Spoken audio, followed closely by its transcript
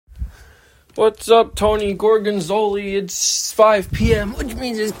What's up, Tony Gorgonzoli? It's 5 p.m., which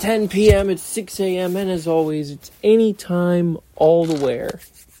means it's 10 p.m., it's 6 a.m., and as always, it's anytime, all the where.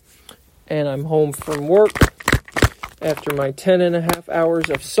 And I'm home from work after my 10.5 hours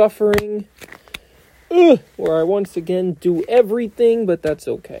of suffering, where I once again do everything, but that's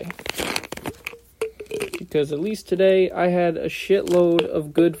okay. Because at least today, I had a shitload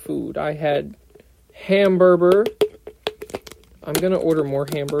of good food. I had hamburger. I'm going to order more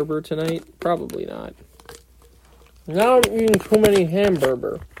hamburger tonight. Probably not. Now I'm eating too many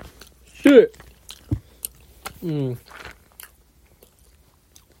hamburger. Shit.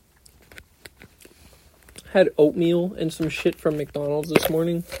 Had oatmeal and some shit from McDonald's this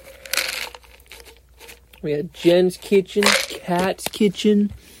morning. We had Jen's Kitchen, Kat's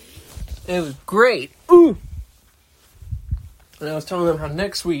Kitchen. It was great. Ooh. And I was telling them how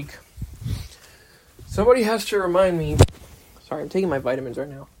next week somebody has to remind me. Sorry, I'm taking my vitamins right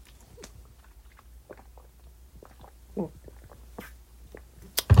now.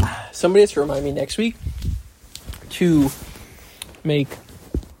 Somebody has to remind me next week to make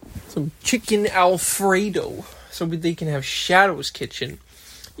some chicken Alfredo so they can have Shadow's Kitchen.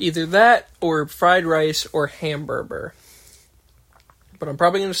 Either that or fried rice or hamburger. But I'm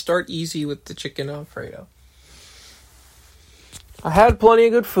probably going to start easy with the chicken Alfredo. I had plenty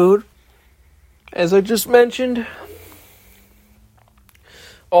of good food, as I just mentioned.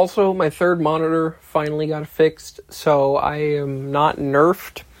 Also, my third monitor finally got fixed, so I am not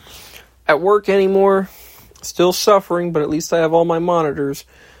nerfed at work anymore. Still suffering, but at least I have all my monitors,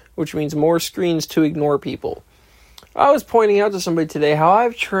 which means more screens to ignore people. I was pointing out to somebody today how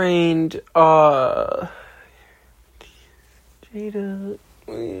I've trained, I've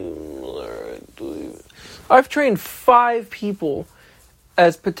trained 5 people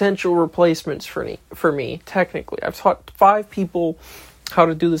as potential replacements for me, technically. I've taught 5 people how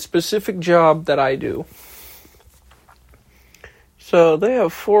to do the specific job that I do. So they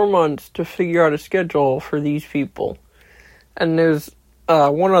have 4 months to figure out a schedule for these people. And there's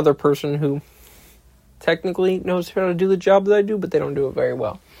one other person who technically knows how to do the job that I do, but they don't do it very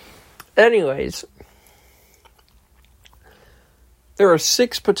well. Anyways, there are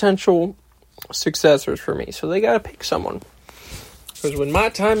 6 potential successors for me, so they gotta pick someone. Because when my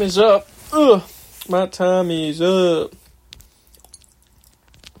time is up, my time is up.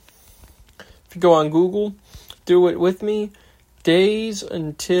 If you go on Google, do it with me, days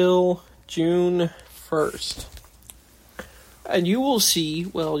until June 1st. And you will see,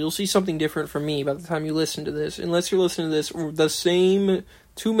 you'll see something different from me by the time you listen to this, unless you're listening to this the same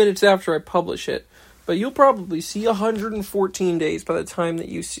 2 minutes after I publish it. But you'll probably see 114 days by the time that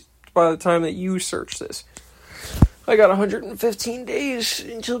you search this. I got 115 days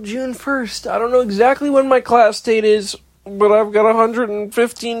until June 1st. I don't know exactly when my class date is, but I've got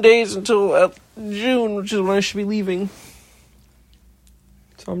 115 days until June, which is when I should be leaving.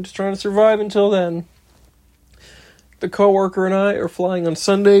 So I'm just trying to survive until then. The coworker and I are flying on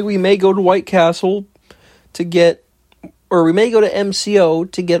Sunday. We may go to White Castle we may go to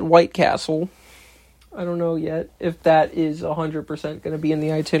MCO to get White Castle. I don't know yet if that is 100% going to be in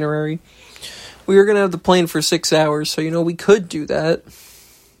the itinerary. We are going to have the plane for 6 hours, so we could do that.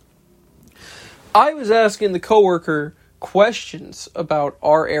 I was asking the coworker questions about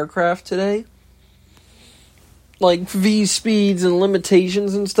our aircraft today, like V speeds and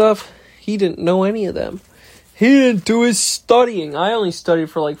limitations and stuff. He didn't know any of them. He didn't do his studying. I only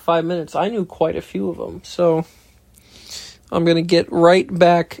studied for like 5 minutes. I knew quite a few of them, so I'm going to get right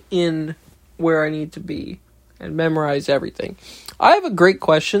back in where I need to be and memorize everything. I have a great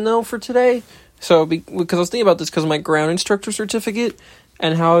question, though, for today. So, because I was thinking about this because of my ground instructor certificate,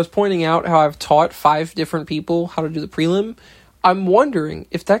 and how I was pointing out how I've taught 5 different people how to do the prelim. I'm wondering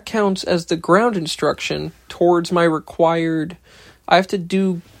if that counts as the ground instruction towards my required. I have to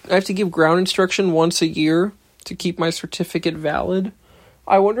give ground instruction once a year to keep my certificate valid.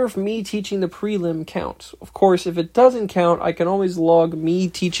 I wonder if me teaching the prelim counts. Of course, if it doesn't count, I can always log me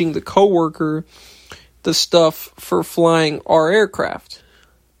teaching the coworker the stuff for flying our aircraft.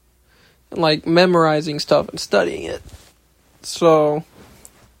 And like memorizing stuff and studying it. So,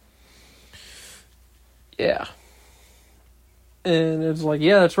 yeah. And it's like,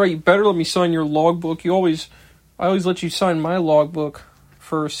 yeah, that's right, you better let me sign your logbook. I always let you sign my logbook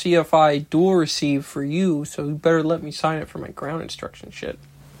for CFI dual receive for you, so you better let me sign it for my ground instruction shit.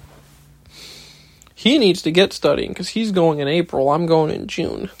 He needs to get studying, because he's going in April, I'm going in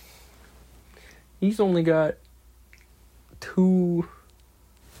June. He's only got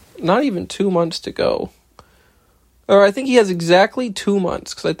not even 2 months to go. Or I think he has exactly 2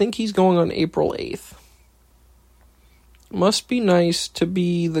 months, because I think he's going on April 8th. Must be nice to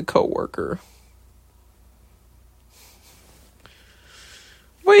be the coworker.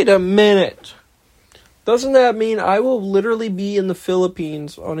 Wait a minute. Doesn't that mean I will literally be in the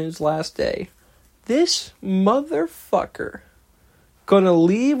Philippines on his last day? This motherfucker gonna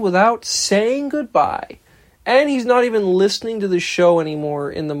leave without saying goodbye. And he's not even listening to the show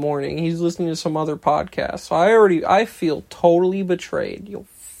anymore in the morning. He's listening to some other podcast. So I feel totally betrayed. Yo,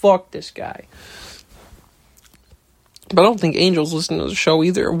 fuck this guy. But I don't think Angel's listening to the show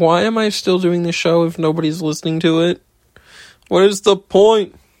either. Why am I still doing the show if nobody's listening to it? What is the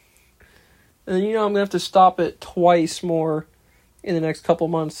point? And I'm going to have to stop it twice more in the next couple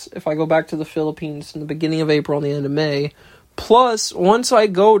months if I go back to the Philippines in the beginning of April and the end of May. Plus, once I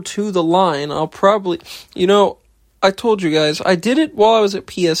go to the line, I'll probably... I told you guys, I did it while I was at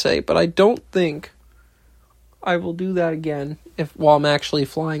PSA, but I don't think I will do that again while I'm actually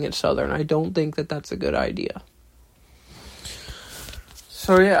flying at Southern. I don't think that that's a good idea.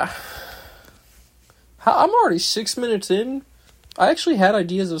 So, yeah. I'm already 6 minutes in. I actually had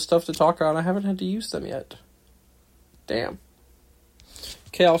ideas of stuff to talk about. I haven't had to use them yet. Damn.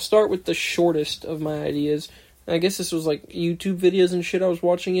 Okay, I'll start with the shortest of my ideas. I guess this was like YouTube videos and shit I was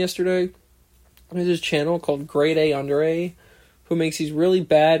watching yesterday. There's this channel called Grade A Under A, who makes these really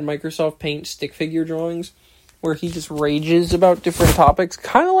bad Microsoft Paint stick figure drawings, where he just rages about different topics,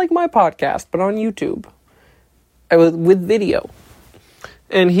 kind of like my podcast, but on YouTube, with video.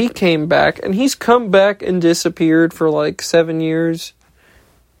 And he came back, and he's come back and disappeared for like 7 years.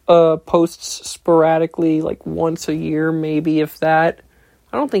 Posts sporadically, like once a year, maybe if that.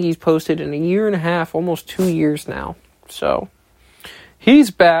 I don't think he's posted in a year and a half, almost 2 years now. So,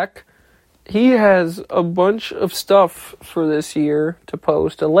 he's back. He has a bunch of stuff for this year to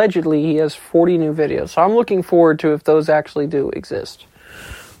post. Allegedly, he has 40 new videos. So I'm looking forward to if those actually do exist.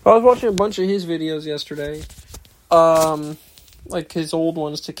 I was watching a bunch of his videos yesterday. Like his old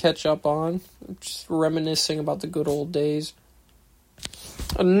ones to catch up on. Just reminiscing about the good old days.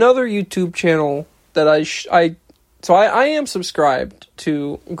 Another YouTube channel that I am subscribed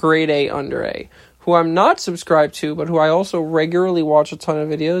to Grade A Under A. Who I'm not subscribed to, but who I also regularly watch a ton of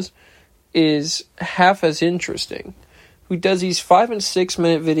videos, is Half As Interesting. Who does these 5 and 6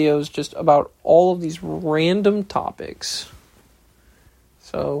 minute videos just about all of these random topics.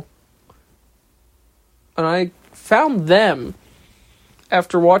 So, and I found them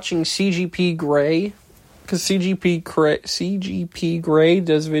after watching CGP Grey, because CGP Grey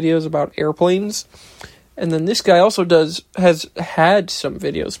does videos about airplanes, and then this guy also has had some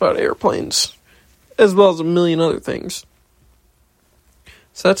videos about airplanes, as well as a million other things.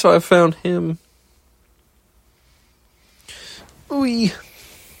 So that's how I found him. Ooh.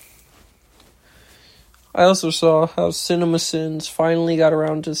 I also saw how CinemaSins finally got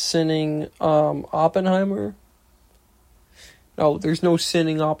around to sinning Oppenheimer. No, there's no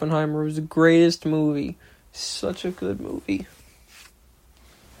sinning Oppenheimer. It was the greatest movie. Such a good movie.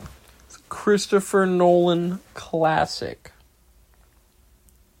 It's a Christopher Nolan classic.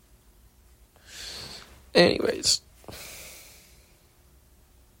 Anyways.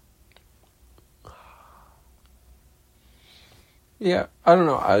 Yeah, I don't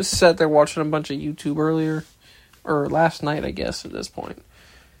know. I was sat there watching a bunch of YouTube earlier. Or last night, I guess, at this point.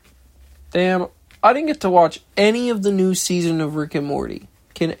 Damn, I didn't get to watch any of the new season of Rick and Morty.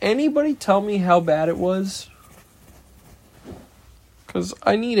 Can anybody tell me how bad it was? Because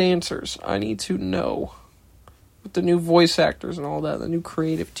I need answers. I need to know. With the new voice actors and all that, the new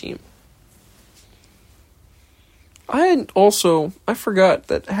creative team. I forgot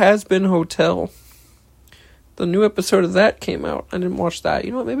that Has Been Hotel. The new episode of that came out. I didn't watch that.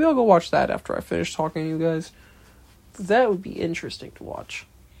 You know what? Maybe I'll go watch that after I finish talking to you guys. That would be interesting to watch.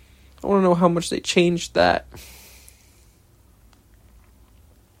 I want to know how much they changed that.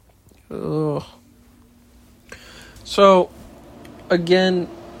 Ugh. So, again,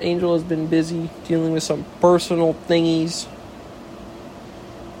 Angel has been busy dealing with some personal thingies.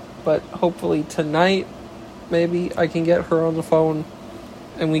 But hopefully tonight, maybe I can get her on the phone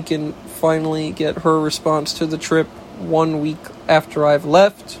and we can finally get her response to the trip 1 week after I've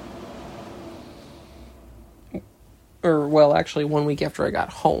left. Or, well, actually 1 week after I got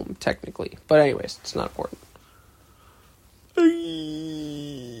home, technically. But anyways, it's not important.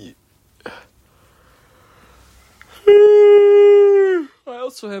 I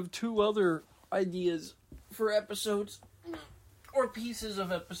also have 2 other ideas for episodes, or pieces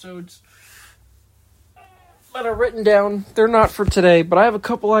of episodes, that are written down. They're not for today, but I have a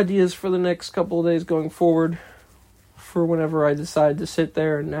couple ideas for the next couple of days going forward, for whenever I decide to sit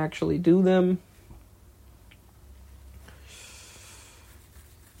there and actually do them.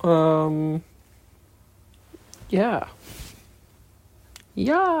 Yeah.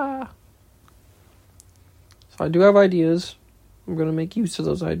 Yeah. So I do have ideas. I'm going to make use of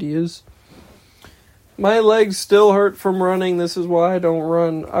those ideas. My legs still hurt from running. This is why I don't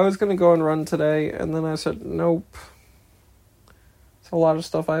run. I was going to go and run today, and then I said, nope. It's a lot of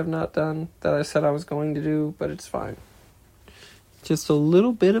stuff I have not done that I said I was going to do, but it's fine. Just a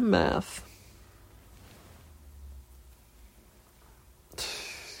little bit of math.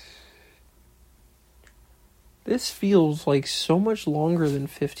 This feels like so much longer than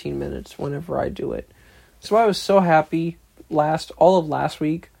 15 minutes whenever I do it. So I was so happy all of last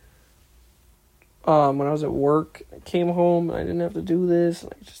week. When I was at work, I came home and I didn't have to do this. I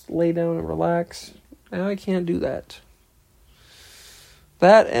just lay down and relax. Now I can't do that.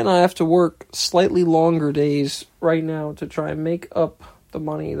 That, and I have to work slightly longer days right now to try and make up the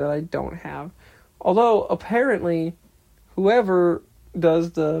money that I don't have. Although, apparently, whoever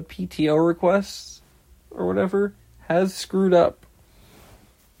does the PTO requests or whatever has screwed up.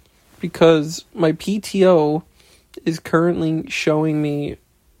 Because my PTO is currently showing me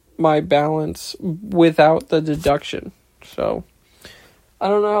my balance without the deduction. So, I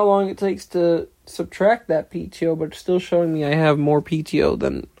don't know how long it takes to subtract that PTO, but it's still showing me I have more PTO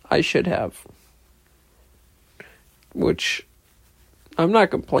than I should have. Which, I'm not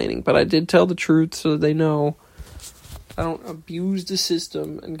complaining, but I did tell the truth so they know I don't abuse the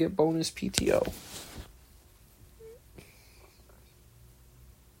system and get bonus PTO.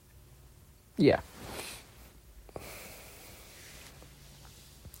 Yeah.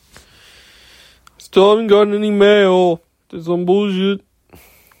 Still haven't gotten any mail. There's some bullshit.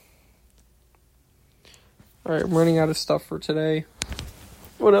 Alright, I'm running out of stuff for today.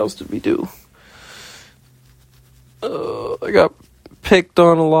 What else did we do? I got picked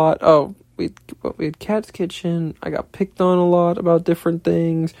on a lot. Oh, we had Cat's Kitchen. I got picked on a lot about different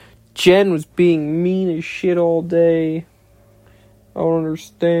things. Jen was being mean as shit all day. I don't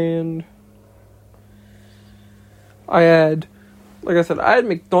understand. Like I said, I had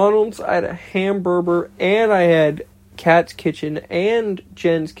McDonald's, I had a hamburger, and I had Cat's Kitchen and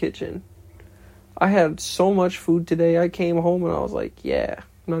Jen's Kitchen. I had so much food today. I came home and I was like, yeah,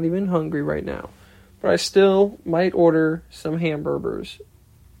 I'm not even hungry right now. But I still might order some hamburgers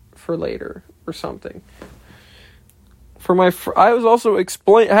for later or something. I was also I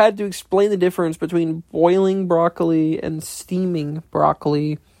had to explain the difference between boiling broccoli and steaming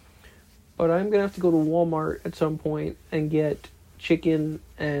broccoli. But I'm going to have to go to Walmart at some point and get chicken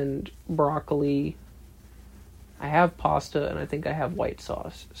and broccoli. I have pasta and I think I have white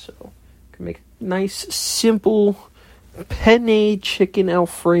sauce. So I can make a nice, simple penne chicken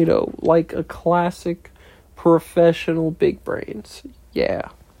Alfredo. Like a classic professional Big Brains. Yeah.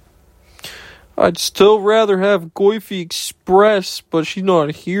 I'd still rather have Goify Express, but she's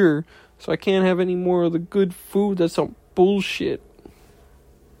not here. So I can't have any more of the good food. That's some bullshit.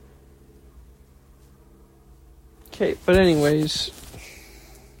 Okay, but anyways,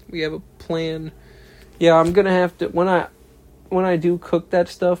 we have a plan. Yeah, I'm gonna have to when I do cook that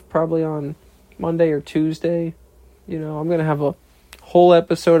stuff, probably on Monday or Tuesday. I'm gonna have a whole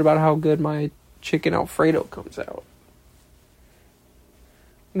episode about how good my chicken Alfredo comes out.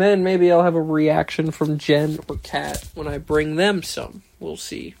 And then maybe I'll have a reaction from Jen or Kat when I bring them some. We'll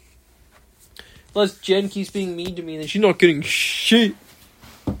see. Unless Jen keeps being mean to me, then she's not getting shit.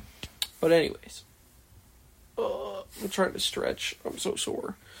 But anyways. I'm trying to stretch. I'm so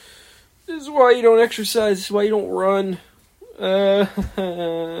sore. This is why you don't exercise. This is why you don't run. I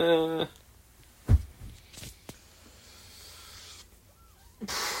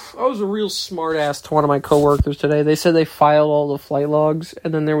was a real smart ass to one of my coworkers today. They said they filed all the flight logs,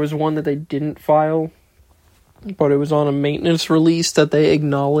 and then there was one that they didn't file, but it was on a maintenance release that they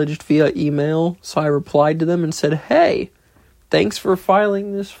acknowledged via email. So I replied to them and said, hey, thanks for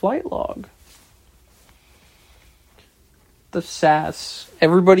filing this flight log. The sass.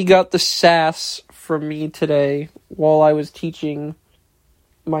 Everybody got the sass from me today while I was teaching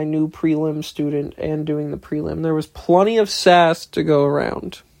my new prelim student and doing the prelim. There was plenty of sass to go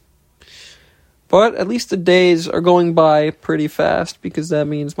around. But at least the days are going by pretty fast because that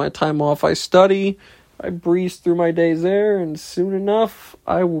means my time off I study. I breeze through my days there, and soon enough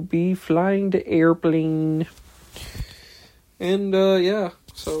I will be flying the airplane. And yeah,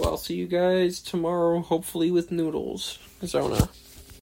 so I'll see you guys tomorrow, hopefully with noodles. Zona.